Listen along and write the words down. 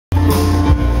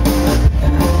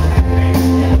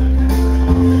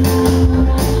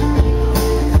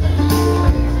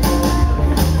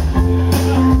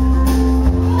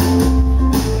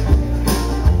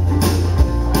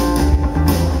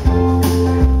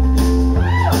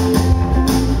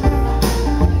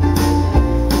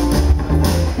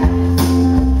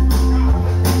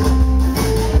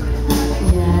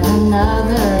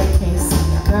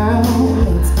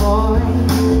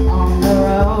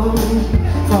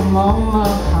from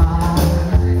Omaha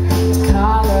to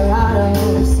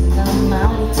Colorado, see the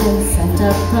mountains, sent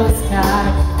a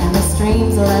postcard, and the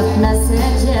streams left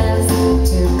messages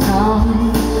to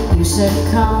come. You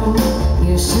should come,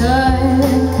 you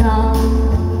should come.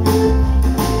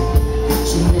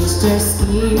 She hitched her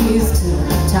skis to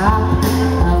the top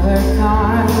of her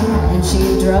car, and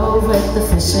she drove with the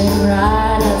fishing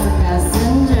rod as a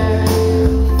passenger.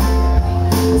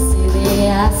 See, the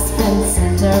aspen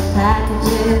sent her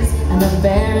packages, and the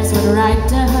bears would write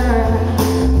to her.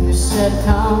 You should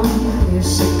come, you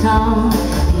should come,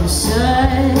 you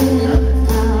should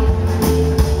come.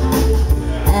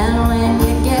 And when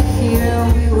you get here,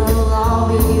 we will all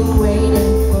be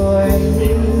waiting for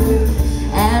you.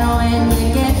 And when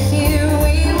you get here,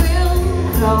 we will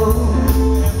go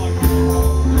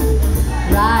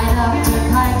right up to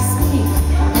Pikes Peak,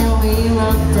 and we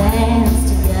will dance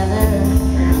together.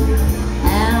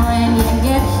 And when you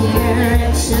get here,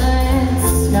 it should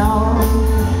snow.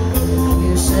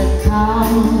 You should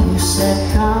come, you should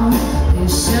come, you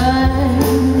should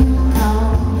come.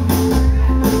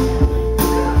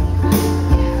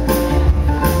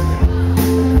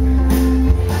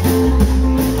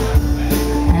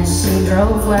 As she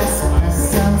drove west of the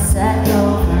sunset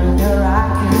over the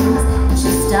Rockies, and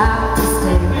she stopped to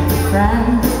stay with a friend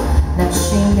that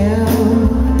she knew.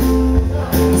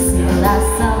 You see, last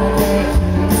summer they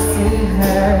came to see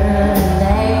her, and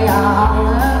they all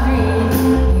agreed.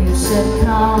 You should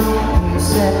come, you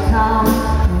should come,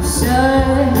 you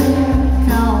should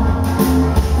come.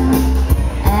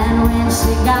 And when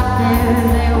she got there,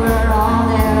 they were all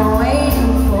there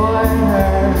waiting for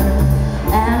her.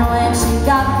 And when she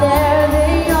got there,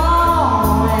 they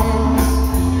all went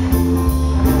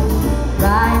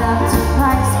right up to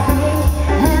Pikes Peak,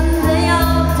 and they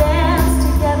all danced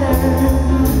together.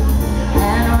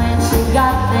 And when she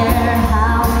got there,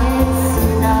 how it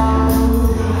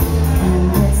snowed,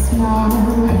 and it snowed,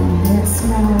 and it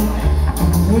snowed,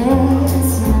 and it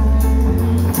snowed,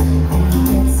 and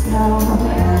it snowed,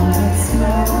 and it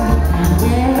snowed,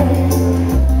 and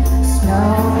it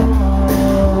snowed.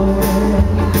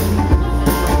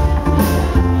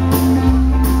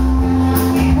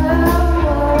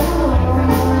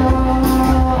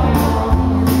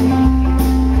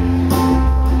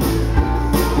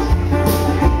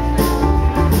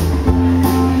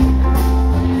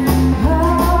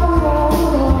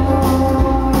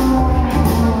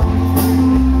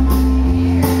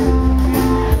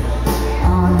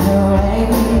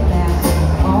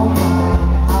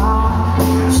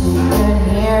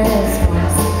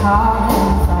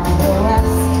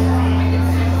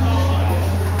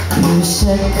 You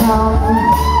should come,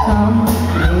 come,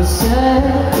 you should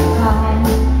come.